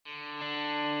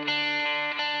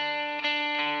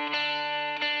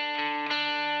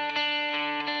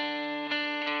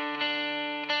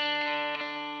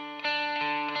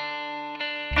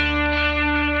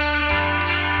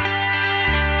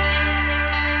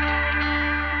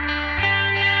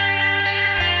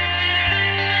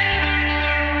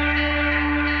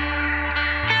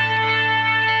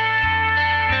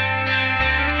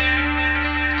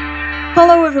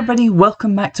everybody,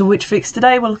 welcome back to Witch Fix.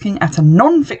 Today we're looking at a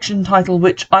non-fiction title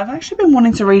which I've actually been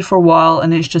wanting to read for a while,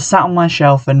 and it's just sat on my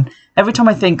shelf, and every time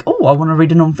I think, oh, I want to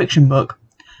read a non-fiction book,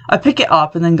 I pick it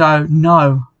up and then go,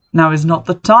 no, now is not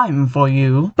the time for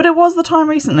you. But it was the time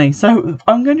recently, so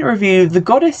I'm going to review The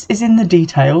Goddess is in the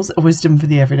Details, A Wisdom for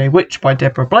the Everyday Witch by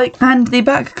Deborah Blake. And the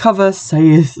back cover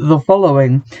says the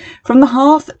following: From the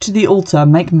hearth to the altar,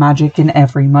 make magic in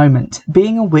every moment.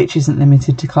 Being a witch isn't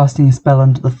limited to casting a spell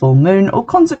under the full moon or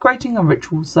consecrating a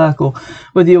ritual circle.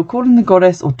 Whether you're calling the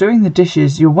goddess or doing the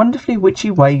dishes, your wonderfully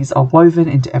witchy ways are woven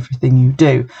into everything you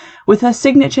do. With her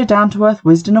signature down-to-earth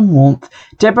wisdom and warmth,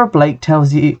 Deborah Blake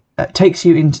takes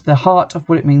you into the heart of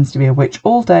what it means to be a witch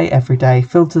all day, every day,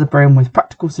 filled to the brim with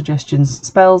practical suggestions,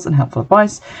 spells, and helpful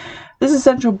advice. This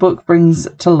essential book brings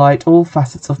to light all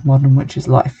facets of modern witch's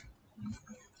life.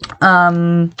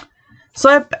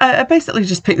 So I basically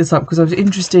just picked this up because I was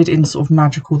interested in sort of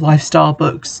magical lifestyle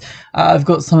books. I've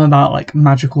got some about like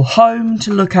magical home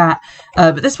to look at,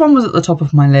 but this one was at the top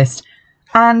of my list.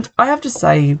 And I have to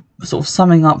say, sort of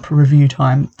summing up review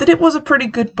time, that it was a pretty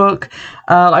good book.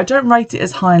 I don't rate it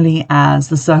as highly as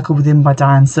The Circle Within by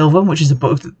Diane Silver, which is a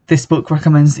book that this book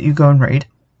recommends that you go and read.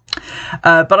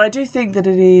 But I do think that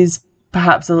it is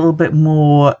perhaps a little bit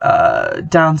more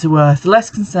down to earth, less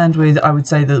concerned with, I would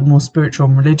say, the more spiritual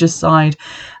and religious side,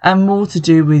 and more to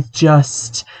do with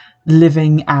just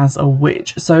living as a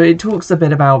witch. So it talks a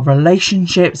bit about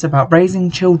relationships, about raising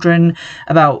children,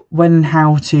 about when and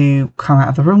how to come out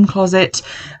of the room closet,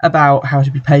 about how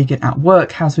to be pagan at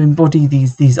work, how to embody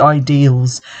these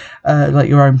ideals, like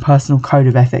your own personal code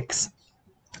of ethics,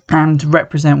 and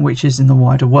represent witches in the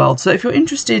wider world. So if you're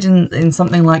interested in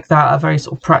something like that, a very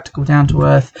sort of practical,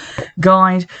 down-to-earth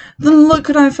guide, then look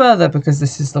no further, because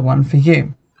this is the one for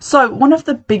you. So one of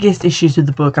the biggest issues with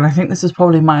the book, and I think this is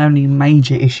probably my only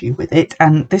major issue with it,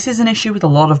 and this is an issue with a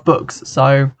lot of books,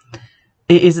 so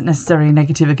it isn't necessarily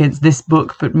negative against this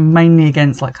book, but mainly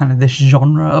against like kind of this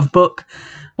genre of book.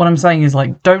 What I'm saying is,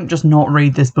 like, don't just not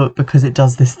read this book because it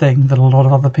does this thing that a lot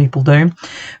of other people do.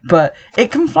 But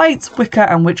it conflates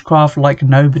Wicca and witchcraft like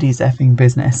nobody's effing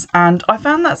business. And I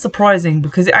found that surprising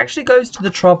because it actually goes to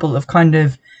the trouble of kind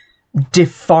of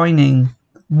defining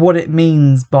what it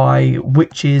means by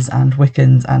witches and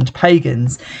Wiccans and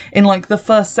pagans in like the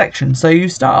first section. So you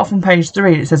start off on page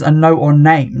 3, it says a note on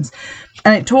names,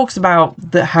 and it talks about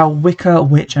how Wicca,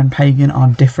 witch and pagan are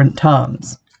different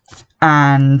terms.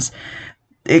 And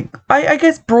I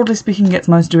guess broadly speaking gets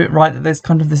most of it right, that there's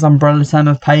kind of this umbrella term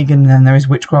of pagan, and then there is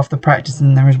witchcraft the practice,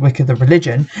 and there is Wicca the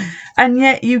religion. And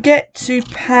yet you get to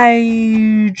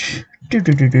page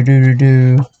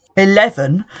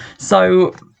 11,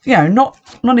 so you know, not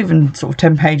even sort of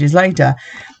 10 pages later,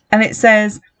 and it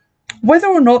says, whether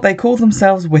or not they call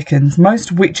themselves Wiccans,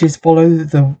 most witches follow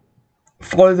the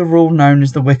rule known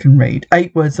as the Wiccan Rede.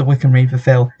 8 words the Wiccan Rede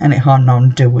fulfill, and it harm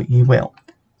none, do what you will.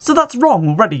 So that's wrong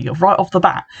already, right off the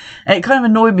bat. And it kind of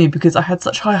annoyed me because I had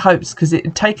such high hopes, because it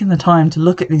had taken the time to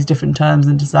look at these different terms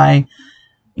and to say,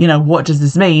 you know, what does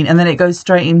this mean? And then it goes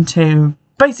straight into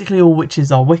basically all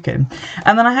witches are Wiccan.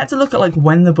 And then I had to look at like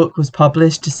when the book was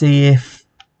published to see if,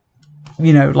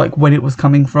 you know, like when it was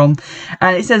coming from,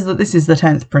 and it says that this is the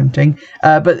 10th printing,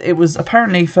 but it was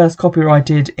apparently first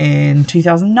copyrighted in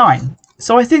 2009.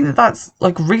 So I think that that's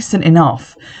like recent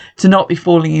enough to not be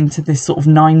falling into this sort of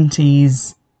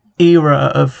 90s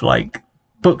era of like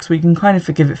books where you can kind of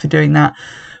forgive it for doing that,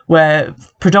 where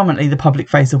predominantly the public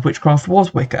face of witchcraft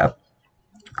was Wicca.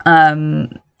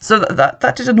 So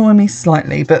that did annoy me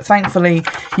slightly, but thankfully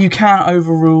you can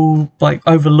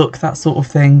overlook that sort of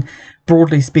thing,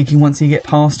 broadly speaking, once you get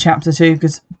past chapter 2,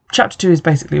 because chapter 2 is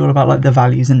basically all about like the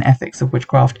values and ethics of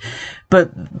witchcraft.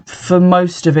 But for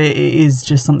most of it, it is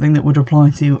just something that would apply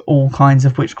to all kinds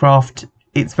of witchcraft.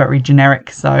 It's very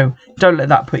generic, so don't let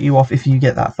that put you off if you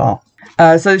get that far.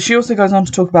 So she also goes on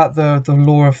to talk about the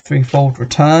law of threefold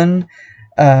return,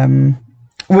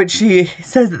 which she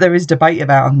says that there is debate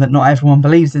about and that not everyone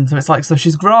believes in. So it's like, so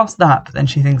she's grasped that, but then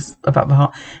she thinks about the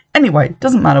heart. Anyway,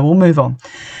 doesn't matter, we'll move on.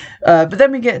 But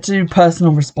then we get to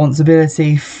personal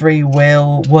responsibility, free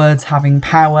will, words having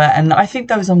power, and I think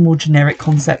those are more generic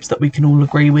concepts that we can all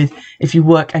agree with. If you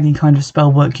work any kind of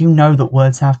spell work, you know that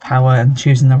words have power, and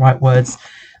choosing the right words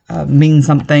mean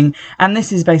something. And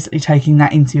this is basically taking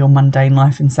that into your mundane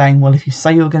life and saying, well, if you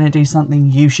say you're going to do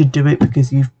something, you should do it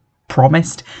because you've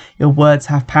promised. Your words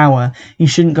have power. You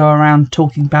shouldn't go around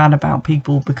talking bad about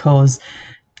people because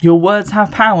your words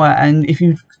have power, and if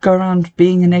you go around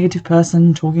being a negative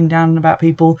person, talking down about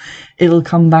people, it'll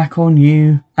come back on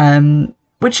you,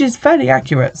 which is fairly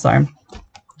accurate. So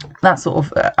that sort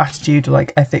of attitude,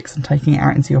 like ethics and taking it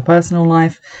out into your personal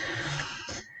life.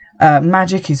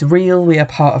 Magic is real. We are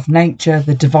part of nature.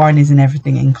 The divine is in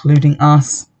everything, including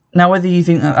us. Now, whether you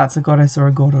think that that's a goddess or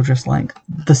a god, or just like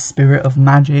the spirit of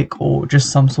magic, or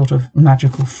just some sort of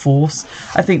magical force,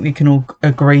 I think we can all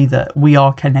agree that we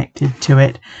are connected to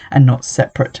it and not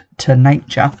separate to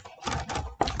nature.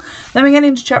 Then we get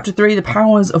into chapter 3, the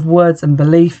powers of words and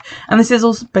belief. And this is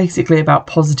also basically about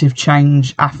positive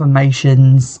change,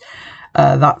 affirmations,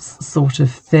 that sort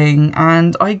of thing.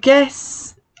 And I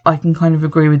guess I can kind of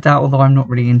agree with that, although I'm not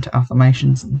really into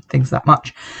affirmations and things that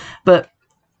much. But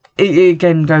it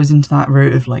again goes into that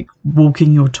route of like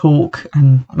walking your talk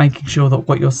and making sure that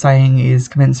what you're saying is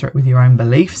commensurate with your own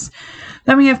beliefs.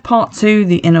 Then we have part 2,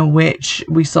 the inner witch.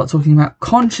 We start talking about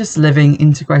conscious living,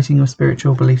 integrating your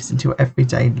spiritual beliefs into your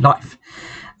everyday life,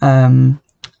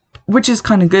 which is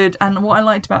kind of good. And what I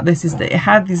liked about this is that it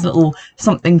had these little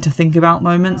something to think about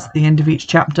moments at the end of each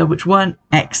chapter, which weren't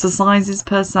exercises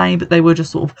per se, but they were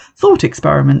just sort of thought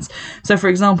experiments. So for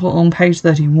example, on page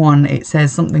 31, it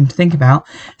says something to think about.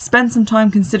 Spend some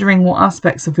time considering what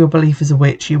aspects of your belief as a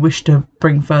witch you wish to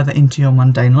bring further into your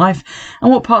mundane life, and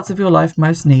what parts of your life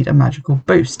most need a magical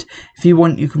boost. If you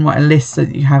want, you can write a list so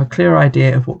that you have a clear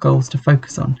idea of what goals to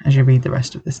focus on as you read the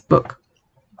rest of this book.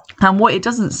 And what it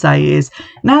doesn't say is,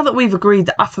 now that we've agreed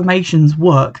that affirmations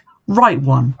work, write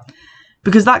one.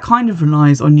 Because that kind of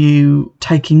relies on you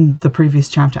taking the previous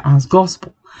chapter as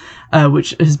gospel,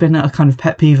 which has been a kind of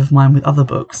pet peeve of mine with other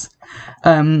books.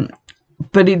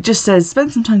 But it just says,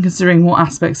 spend some time considering what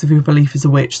aspects of your belief is a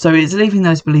witch. So it's leaving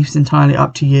those beliefs entirely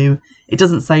up to you. It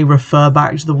doesn't say refer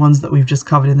back to the ones that we've just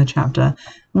covered in the chapter.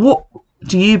 What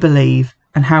do you believe?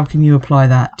 And how can you apply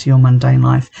that to your mundane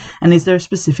life? And is there a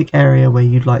specific area where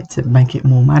you'd like to make it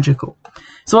more magical?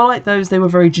 So I like those. They were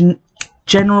very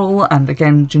general and,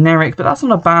 again, generic, but that's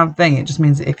not a bad thing. It just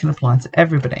means that it can apply to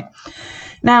everybody.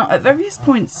 Now, at various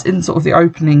points in sort of the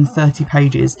opening 30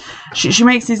 pages, she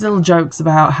makes these little jokes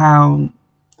about how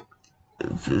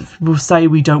we'll say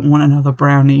we don't want another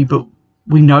brownie, but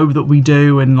we know that we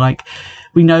do, and, like,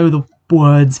 we know the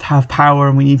words have power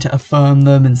and we need to affirm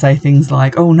them and say things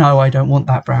like, oh no, I don't want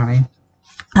that brownie.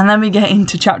 And then we get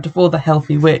into chapter 4, the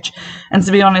healthy witch. And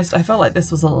to be honest, I felt like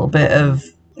this was a little bit of,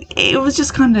 it was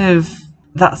just kind of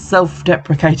that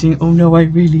self-deprecating, oh no, I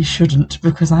really shouldn't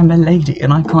because I'm a lady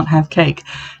and I can't have cake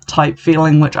type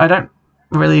feeling, which I don't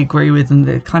really agree with, and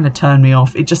it kind of turned me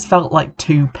off. It just felt like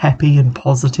too peppy and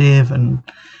positive and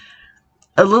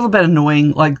a little bit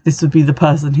annoying. Like, this would be the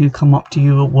person who'd come up to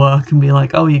you at work and be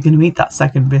like, oh, you're going to eat that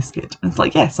second biscuit. And it's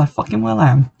like, yes, I fucking well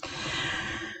am.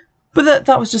 But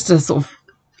that was just a sort of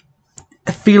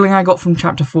a feeling I got from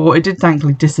chapter 4. It did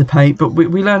thankfully dissipate, but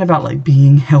we learn about like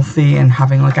being healthy and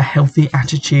having like a healthy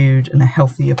attitude and a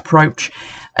healthy approach.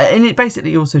 And it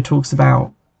basically also talks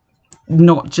about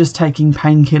not just taking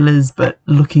painkillers, but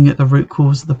looking at the root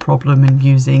cause of the problem and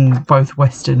using both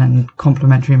Western and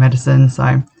complementary medicine.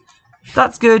 So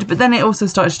that's good. But then it also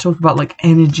started to talk about like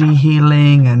energy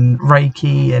healing and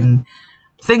Reiki and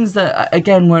things that,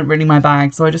 again, weren't really my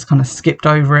bag. So I just kind of skipped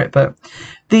over it. But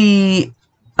the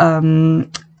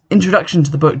introduction to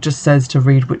the book just says to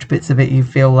read which bits of it you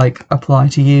feel like apply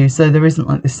to you. So there isn't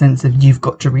like this sense of you've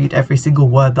got to read every single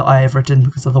word that I have written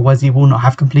because otherwise you will not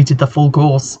have completed the full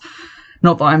course.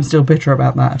 Not that I'm still bitter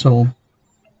about that at all.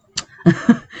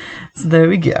 So there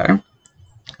we go.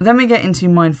 Then we get into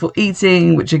mindful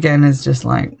eating, which again is just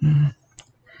like,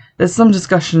 there's some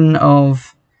discussion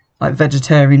of like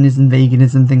vegetarianism,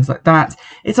 veganism, things like that.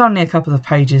 It's only a couple of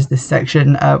pages, this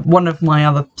section. One of my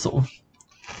other sort of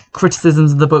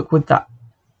criticisms of the book would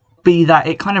be that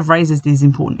it kind of raises these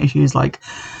important issues like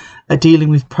dealing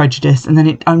with prejudice, and then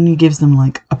it only gives them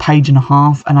like a page and a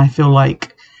half, and I feel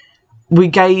like we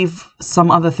gave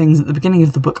some other things at the beginning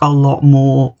of the book a lot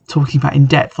more talking about in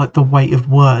depth, like the weight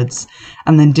of words,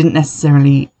 and then didn't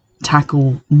necessarily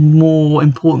tackle more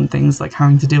important things like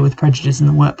having to deal with prejudice in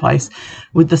the workplace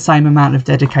with the same amount of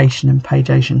dedication and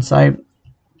pagination. So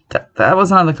that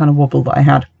was another kind of wobble that I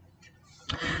had.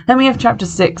 Then we have chapter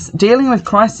 6, dealing with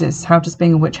crisis. How does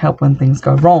being a witch help when things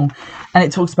go wrong? And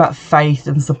it talks about faith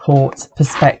and support,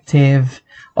 perspective,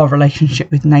 our relationship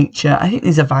with nature. I think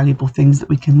these are valuable things that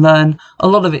we can learn. A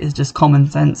lot of it is just common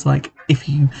sense. Like, if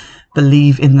you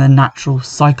believe in the natural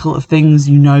cycle of things,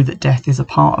 you know that death is a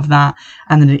part of that,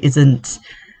 and that it isn't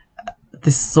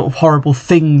this sort of horrible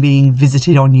thing being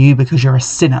visited on you because you're a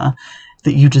sinner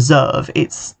that you deserve.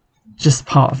 It's just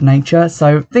part of nature.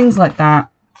 So things like that.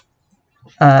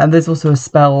 And there's also a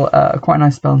spell, quite a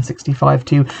nice spell on 65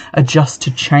 to adjust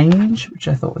to change, which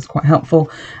I thought was quite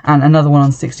helpful. And another one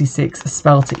on 66, a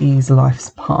spell to ease life's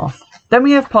path. Then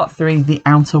we have part 3, The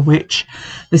Outer Witch.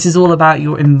 This is all about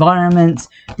your environment,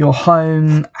 your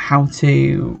home, how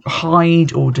to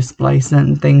hide or display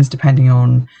certain things depending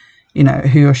on, you know,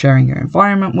 who you're sharing your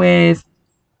environment with,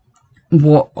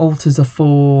 what altars are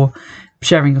for,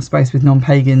 sharing your space with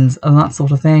non-pagans and that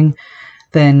sort of thing.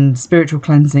 Then spiritual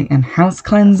cleansing and house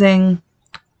cleansing.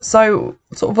 So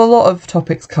sort of a lot of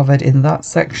topics covered in that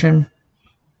section.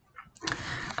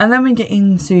 And then we get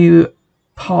into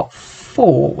part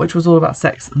 4, which was all about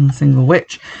sex and the single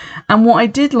witch. And what I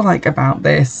did like about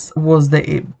this was that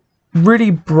it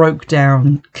really broke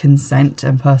down consent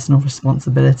and personal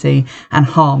responsibility and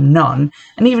harm none.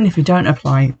 And even if you don't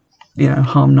apply, you know,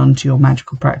 harm none to your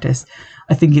magical practice,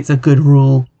 I think it's a good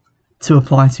rule to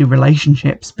apply to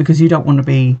relationships, because you don't want to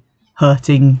be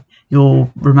hurting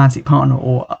your romantic partner,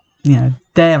 or, you know,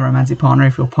 their romantic partner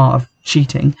if you're part of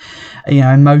cheating, you know,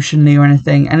 emotionally or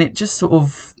anything. And it just sort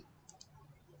of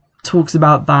talks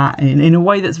about that in a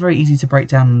way that's very easy to break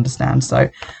down and understand. So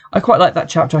I quite like that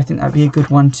chapter. I think that'd be a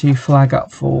good one to flag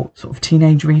up for sort of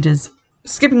teenage readers.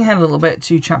 Skipping ahead a little bit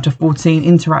to chapter 14,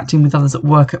 interacting with others at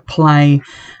work, at play,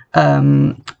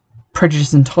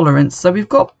 prejudice and tolerance. So we've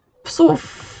got sort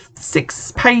of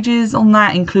 6 pages on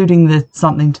that, including the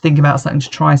something to think about, something to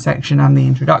try section and the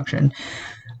introduction.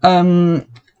 And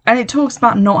it talks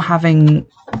about not having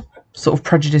sort of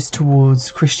prejudice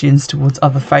towards Christians, towards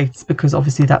other faiths, because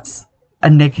obviously that's a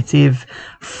negative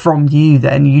from you.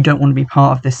 Then you don't want to be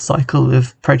part of this cycle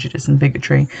of prejudice and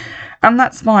bigotry, and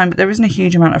that's fine. But there isn't a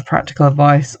huge amount of practical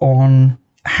advice on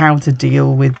how to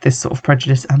deal with this sort of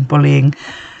prejudice and bullying.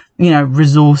 You know,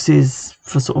 resources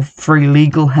for sort of free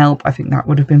legal help. I think that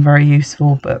would have been very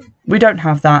useful, but we don't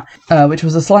have that, which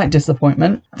was a slight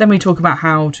disappointment. Then we talk about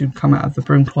how to come out of the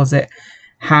broom closet,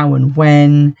 how and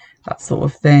when, that sort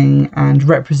of thing, and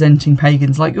representing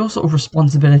pagans, like your sort of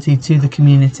responsibility to the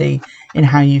community in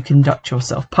how you conduct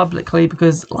yourself publicly,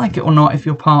 because like it or not, if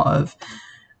you're part of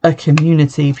a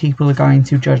community, people are going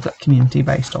to judge that community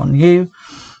based on you.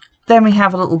 Then we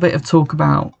have a little bit of talk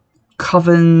about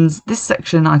covens. This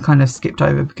section I kind of skipped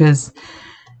over because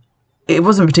it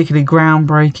wasn't particularly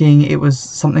groundbreaking. It was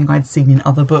something I'd seen in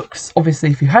other books.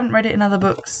 Obviously, if you hadn't read it in other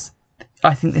books,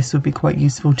 I think this would be quite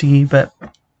useful to you, but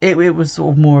it was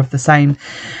sort of more of the same.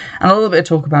 And a little bit of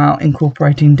talk about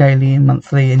incorporating daily and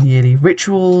monthly and yearly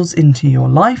rituals into your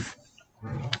life.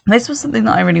 This was something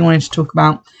that I really wanted to talk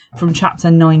about from chapter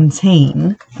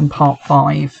 19 in part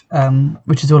 5,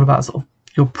 which is all about sort of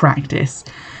your practice.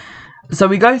 So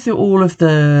we go through all of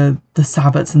the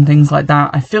Sabbats and things like that.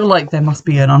 I feel like there must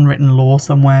be an unwritten law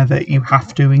somewhere that you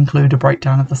have to include a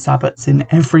breakdown of the Sabbats in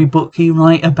every book you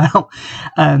write about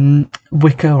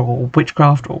Wicca or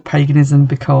witchcraft or paganism,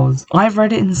 because I've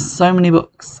read it in so many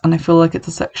books and I feel like it's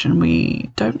a section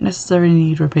we don't necessarily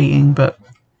need repeating. But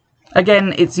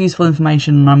again, it's useful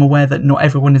information, and I'm aware that not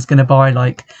everyone is going to buy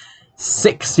like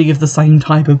 60 of the same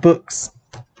type of books,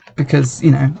 because,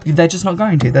 you know, they're just not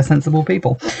going to. They're sensible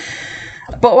people.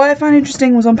 But what I found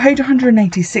interesting was on page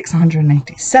 186,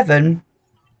 187,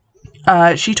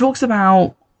 she talks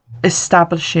about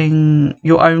establishing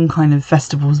your own kind of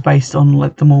festivals based on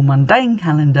like the more mundane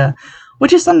calendar,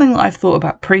 which is something that I've thought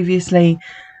about previously.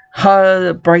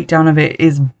 Her breakdown of it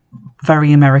is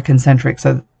very American centric,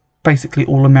 so basically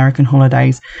all American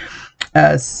holidays.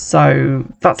 So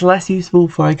that's less useful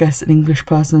for, I guess, an English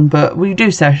person, but we do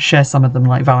share some of them,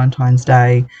 like Valentine's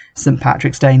Day, St.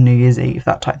 Patrick's Day, New Year's Eve,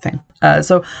 that type thing.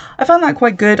 So I found that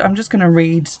quite good. I'm just going to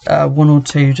read one or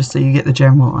two just so you get the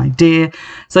general idea.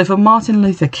 So for Martin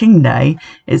Luther King Day,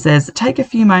 it says, take a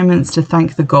few moments to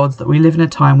thank the gods that we live in a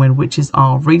time when witches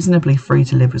are reasonably free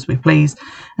to live as we please,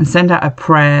 and send out a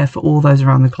prayer for all those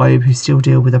around the globe who still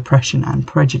deal with oppression and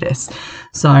prejudice.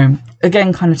 So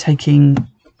again, kind of taking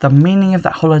the meaning of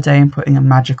that holiday and putting a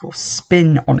magical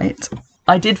spin on it.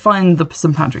 I did find the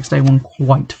St. Patrick's Day one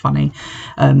quite funny.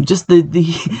 Just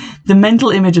the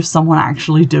mental image of someone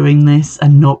actually doing this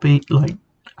and not be like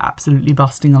absolutely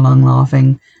busting along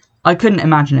laughing. I couldn't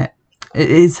imagine it.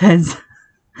 It says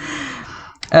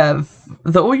that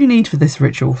all you need for this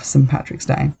ritual for St. Patrick's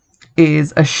Day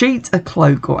is a sheet, a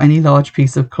cloak, or any large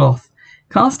piece of cloth.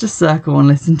 Cast a circle and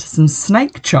listen to some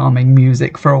snake charming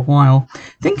music for a while.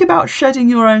 Think about shedding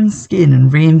your own skin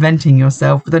and reinventing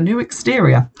yourself with a new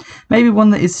exterior. Maybe one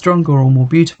that is stronger or more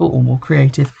beautiful or more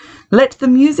creative. Let the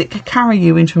music carry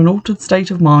you into an altered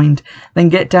state of mind. Then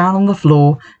get down on the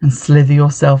floor and slither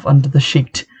yourself under the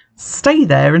sheet. Stay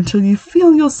there until you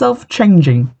feel yourself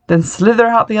changing. Then slither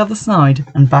out the other side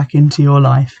and back into your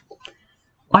life.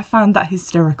 I found that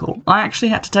hysterical. I actually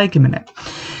had to take a minute.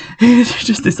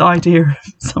 just this idea of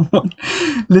someone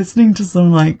listening to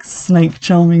some like snake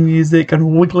charming music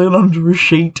and wiggling under a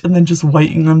sheet and then just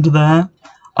waiting under there.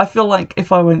 I feel like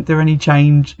if I went through any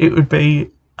change, it would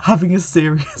be having a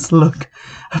serious look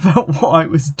about what I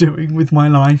was doing with my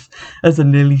life as a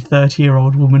nearly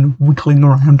 30-year-old woman wiggling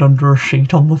around under a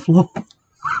sheet on the floor.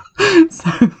 So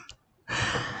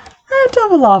I had to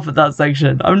have a laugh at that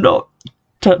section. I'm not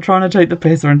trying to take the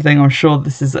piss or anything. I'm sure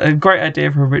this is a great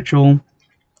idea for a ritual.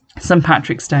 St.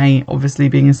 Patrick's Day obviously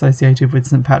being associated with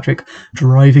St. Patrick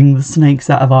driving the snakes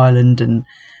out of Ireland, and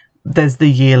there's the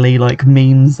yearly like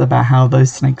memes about how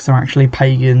those snakes are actually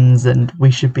pagans and we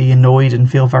should be annoyed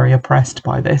and feel very oppressed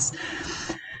by this.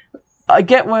 I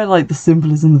get where like the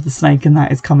symbolism of the snake and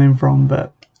that is coming from,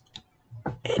 but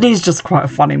it is just quite a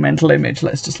funny mental image.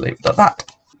 Let's just leave it at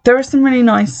that. There are some really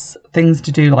nice things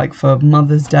to do, like for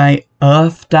Mother's Day,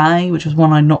 Earth Day, which was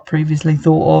one I'd not previously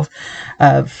thought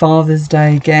of, Father's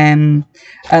Day again,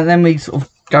 and then we sort of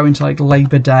go into like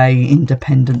Labour Day,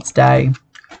 Independence Day.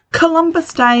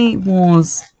 Columbus Day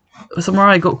was somewhere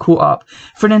I got caught up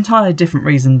for an entirely different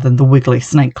reason than the wiggly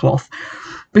snake cloth,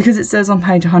 because it says on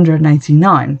page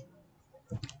 189,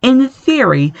 in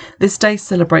theory, this day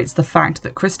celebrates the fact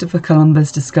that Christopher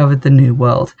Columbus discovered the New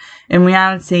World. In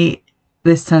reality,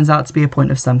 this turns out to be a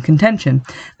point of some contention.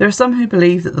 There are some who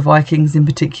believe that the Vikings, in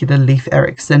particular Leif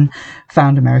Erikson,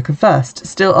 found America first.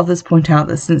 Still others point out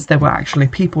that since there were actually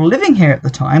people living here at the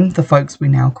time, the folks we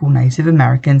now call Native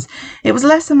Americans, it was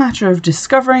less a matter of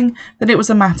discovering than it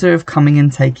was a matter of coming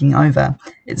and taking over.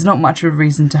 It's not much of a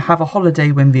reason to have a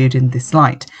holiday when viewed in this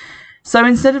light. So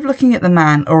instead of looking at the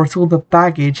man or at all the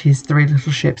baggage his three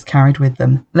little ships carried with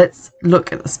them, let's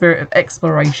look at the spirit of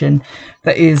exploration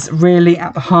that is really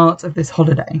at the heart of this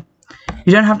holiday.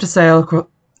 You don't have to sail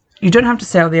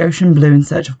the ocean blue in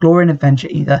search of glory and adventure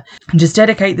either. Just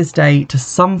dedicate this day to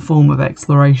some form of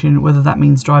exploration, whether that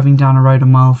means driving down a road a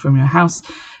mile from your house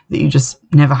that you just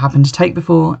never happened to take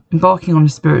before, embarking on a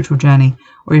spiritual journey,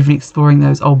 or even exploring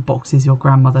those old boxes your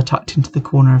grandmother tucked into the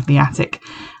corner of the attic.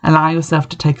 Allow yourself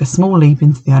to take a small leap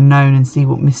into the unknown and see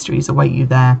what mysteries await you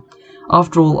there.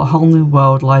 After all, a whole new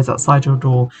world lies outside your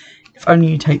door, if only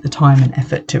you take the time and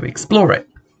effort to explore it.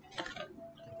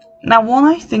 Now, while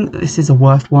I think that this is a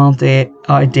worthwhile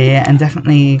idea and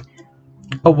definitely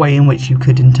a way in which you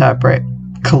could interpret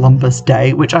Columbus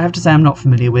Day, which I have to say I'm not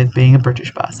familiar with being a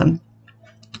British person,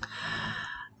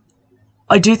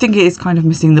 I do think it is kind of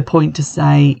missing the point to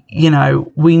say, you know,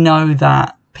 we know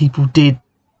that people did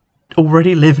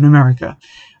already live in America,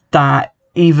 that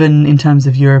even in terms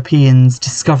of Europeans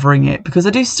discovering it, because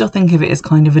I do still think of it as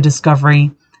kind of a discovery.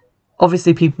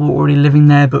 Obviously people were already living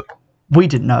there, but we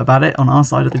didn't know about it on our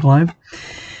side of the globe.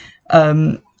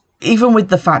 Even with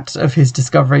the fact of his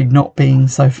discovery not being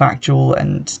so factual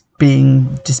and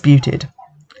being disputed,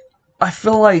 I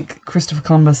feel like Christopher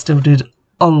Columbus still did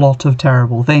a lot of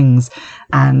terrible things,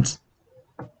 and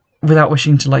without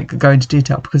wishing to like go into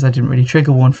detail because I didn't really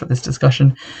trigger one for this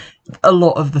discussion, a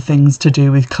lot of the things to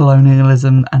do with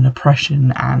colonialism and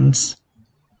oppression and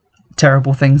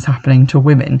terrible things happening to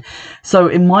women. So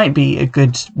it might be a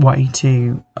good way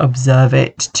to observe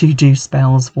it, to do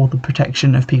spells for the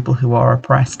protection of people who are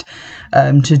oppressed,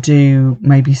 to do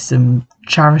maybe some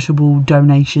charitable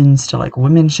donations to like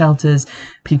women's shelters,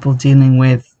 people dealing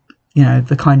with, you know,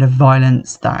 the kind of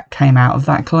violence that came out of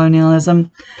that colonialism.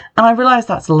 And I realise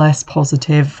that's less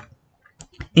positive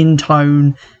in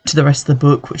tone to the rest of the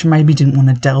book, which maybe didn't want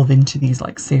to delve into these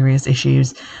like serious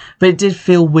issues, but it did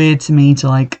feel weird to me to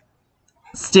like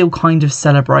still kind of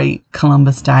celebrate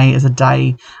Columbus Day as a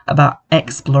day about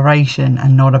exploration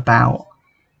and not about,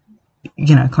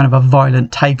 you know, kind of a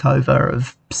violent takeover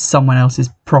of someone else's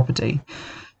property.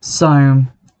 So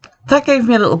that gave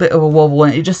me a little bit of a wobble,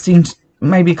 and it just seemed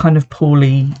maybe kind of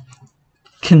poorly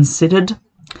considered.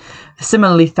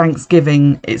 Similarly,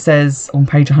 Thanksgiving, it says on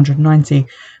page 190,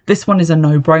 this one is a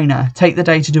no-brainer. Take the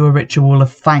day to do a ritual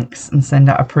of thanks and send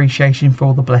out appreciation for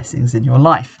all the blessings in your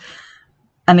life.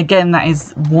 And again, that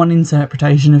is one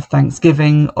interpretation of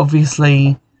Thanksgiving.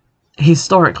 Obviously,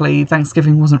 historically,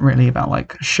 Thanksgiving wasn't really about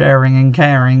like sharing and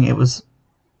caring. It was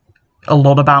a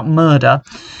lot about murder.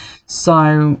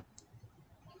 So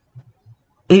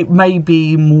it may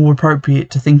be more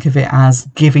appropriate to think of it as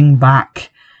giving back,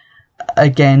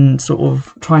 again, sort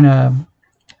of trying to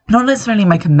not necessarily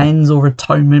make amends or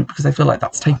atonement, because I feel like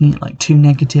that's taking it like too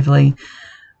negatively,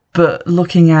 but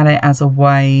looking at it as a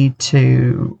way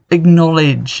to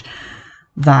acknowledge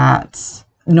that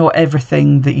not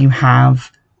everything that you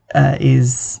have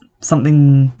is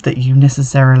something that you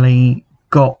necessarily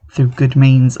got through good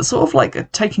means. Sort of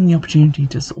like taking the opportunity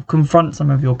to sort of confront some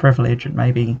of your privilege and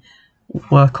maybe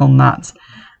work on that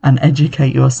and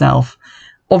educate yourself.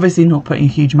 Obviously not putting a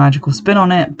huge magical spin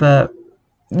on it, but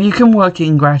you can work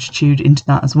in gratitude into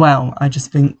that as well. I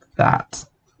just think that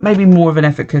maybe more of an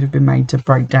effort could have been made to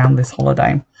break down this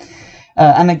holiday.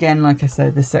 And again, like I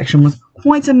said, this section was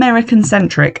quite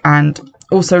American-centric and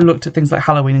also looked at things like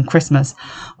Halloween and Christmas,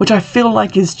 which I feel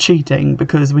like is cheating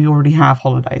because we already have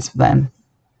holidays for them.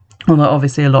 Although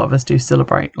obviously a lot of us do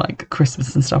celebrate like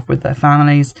Christmas and stuff with their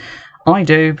families. I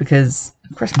do because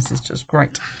Christmas is just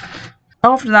great.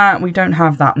 After that, we don't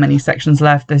have that many sections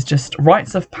left. There's just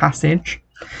rites of passage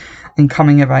and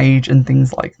coming of age and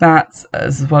things like that,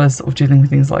 as well as sort of dealing with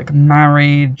things like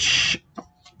marriage,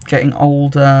 getting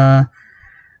older,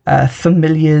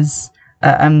 familiars,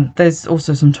 and there's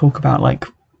also some talk about like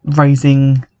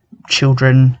raising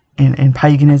children in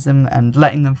paganism and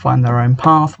letting them find their own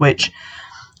path, which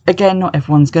again, not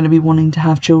everyone's going to be wanting to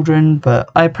have children,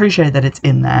 but I appreciate that it's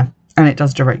in there and it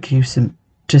does direct you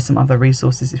to some other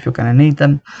resources if you're going to need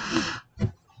them.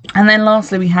 And then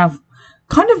lastly, we have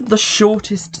kind of the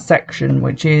shortest section,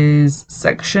 which is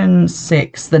section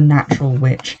 6, The Natural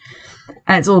Witch.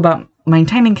 And it's all about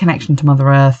maintaining connection to Mother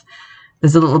Earth.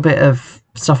 There's a little bit of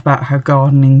stuff about how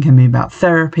gardening can be about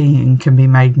therapy and can be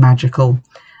made magical.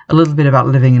 A little bit about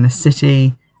living in a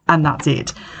city, and that's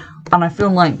it. And I feel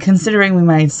like, considering we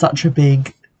made such a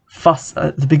big fuss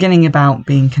at the beginning about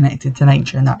being connected to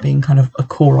nature and that being kind of a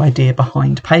core idea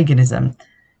behind paganism,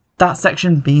 that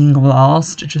section being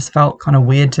last just felt kind of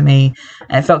weird to me.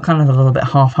 And it felt kind of a little bit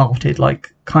half-hearted,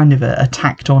 like kind of a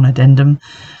tacked-on addendum,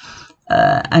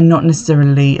 and not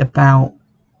necessarily about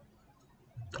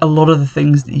a lot of the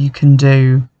things that you can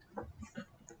do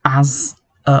as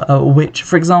a witch.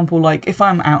 For example, like if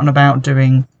I'm out and about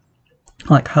doing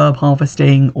like herb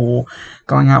harvesting or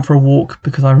going out for a walk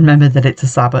because I remember that it's a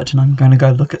Sabbath and I'm going to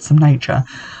go look at some nature,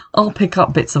 I'll pick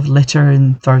up bits of litter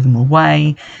and throw them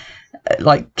away,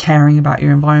 like caring about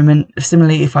your environment.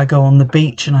 Similarly, if I go on the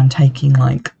beach and I'm taking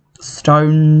like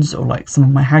stones or like some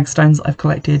of my hagstones that I've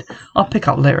collected, I'll pick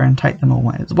up litter and take them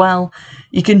away as well.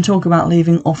 You can talk about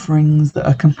leaving offerings that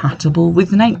are compatible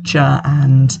with nature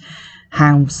and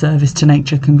how service to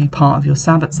nature can be part of your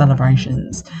Sabbath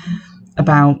celebrations,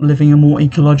 about living a more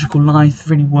ecological life,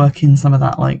 really working some of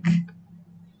that, like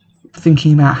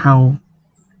thinking about how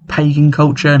pagan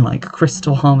culture and like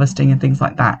crystal harvesting and things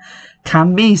like that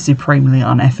can be supremely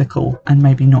unethical and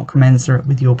maybe not commensurate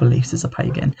with your beliefs as a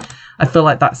pagan. I feel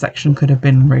like that section could have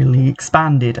been really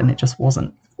expanded and it just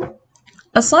wasn't.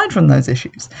 Aside from those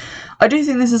issues, I do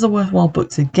think this is a worthwhile book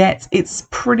to get. It's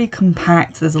pretty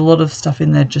compact. There's a lot of stuff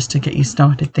in there just to get you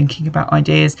started thinking about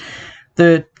ideas.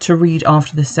 The to read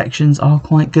after the sections are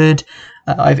quite good.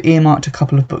 I've earmarked a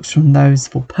couple of books from those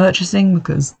for purchasing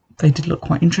because they did look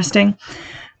quite interesting.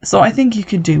 So I think you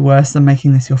could do worse than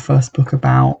making this your first book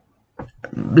about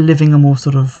living a more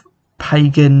sort of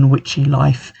pagan, witchy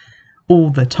life all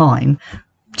the time.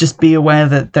 Just be aware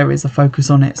that there is a focus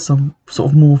on it, some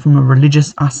sort of more from a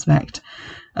religious aspect.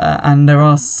 And there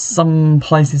are some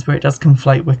places where it does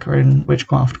conflate Wicca and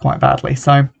witchcraft quite badly.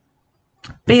 So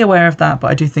be aware of that,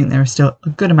 but I do think there is still a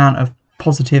good amount of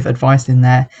positive advice in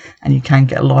there and you can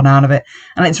get a lot out of it.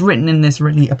 And it's written in this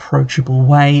really approachable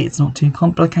way. It's not too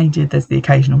complicated. There's the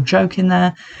occasional joke in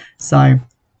there. So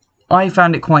I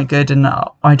found it quite good, and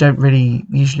I don't really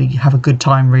usually have a good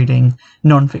time reading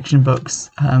non-fiction books.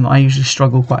 I usually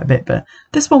struggle quite a bit, but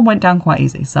this one went down quite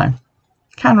easy, so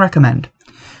can recommend.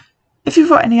 If you've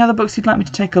got any other books you'd like me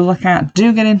to take a look at,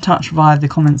 do get in touch via the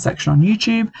comments section on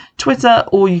YouTube, Twitter,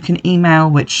 or you can email,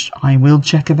 which I will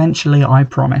check eventually, I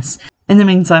promise. In the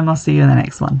meantime, I'll see you in the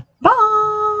next one. Bye!